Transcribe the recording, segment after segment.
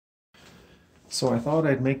So I thought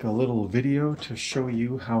I'd make a little video to show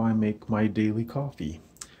you how I make my daily coffee.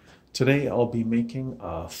 Today I'll be making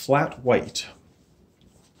a flat white.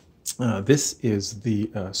 This is the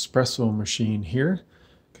espresso machine here.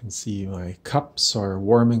 You can see my cups are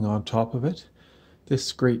warming on top of it.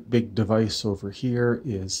 This great big device over here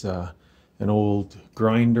is an old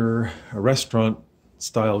grinder, a restaurant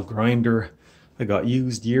style grinder I got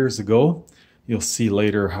used years ago. You'll see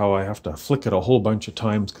later how I have to flick it a whole bunch of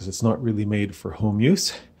times because it's not really made for home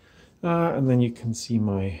use. And then you can see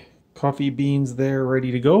my coffee beans there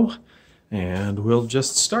ready to go. And we'll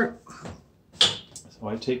just start. So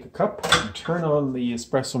I take a cup and turn on the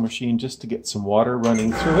espresso machine just to get some water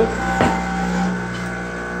running through it.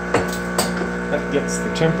 That gets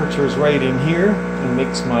the temperatures right in here and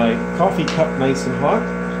makes my coffee cup nice and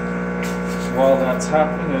hot. While that's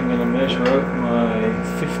happening, I'm going to measure out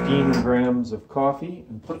my 15 grams of coffee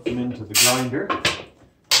and put them into the grinder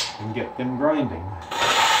and get them grinding.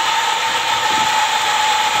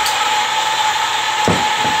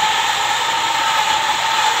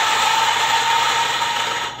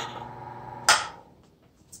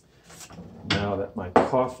 Now that my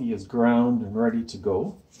coffee is ground and ready to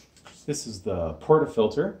go, this is the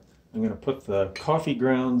portafilter. I'm going to put the coffee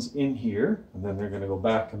grounds in here and then they're going to go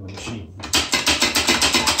back in the machine.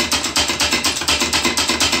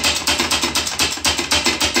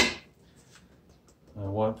 I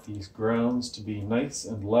want these grounds to be nice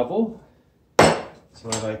and level so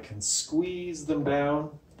that I can squeeze them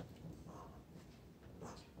down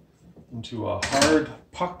into a hard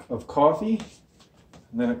puck of coffee.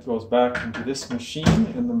 And then it goes back into this machine,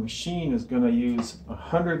 and the machine is going to use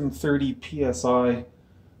 130 psi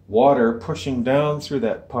water pushing down through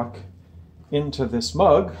that puck into this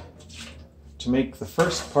mug to make the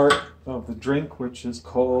first part of the drink, which is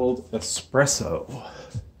called espresso.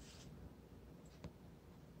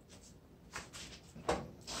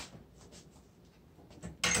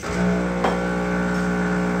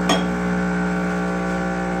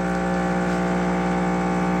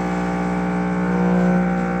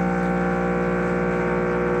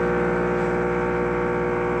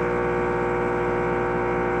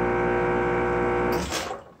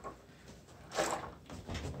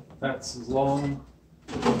 That's as long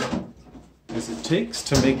as it takes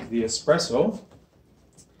to make the espresso.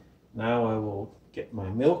 Now I will get my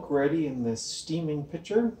milk ready in this steaming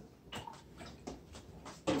pitcher.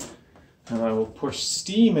 And I will push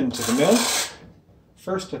steam into the milk,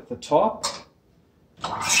 first at the top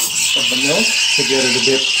of the milk to get it a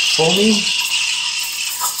bit foamy.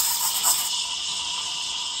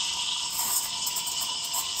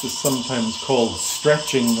 This is sometimes called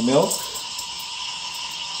stretching the milk.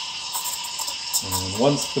 And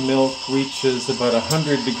once the milk reaches about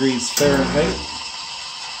 100 degrees Fahrenheit,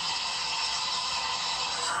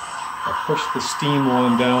 I push the steam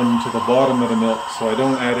one down to the bottom of the milk so I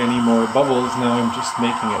don't add any more bubbles. Now I'm just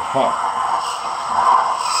making it hot.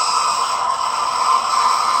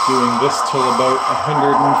 Doing this till about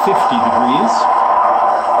 150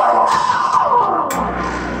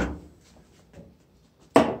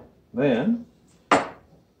 degrees. Then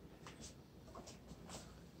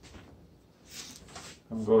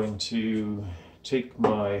I'm going to take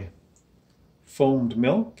my foamed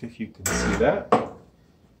milk, if you can see that,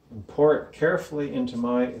 and pour it carefully into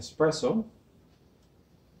my espresso.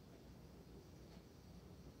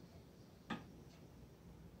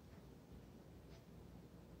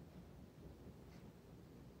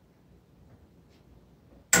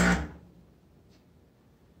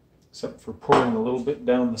 Except for pouring a little bit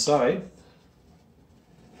down the side.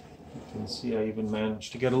 You can see I even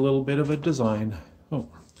managed to get a little bit of a design. Oh,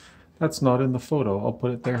 that's not in the photo. I'll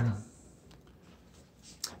put it there.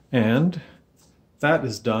 And that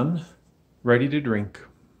is done, ready to drink.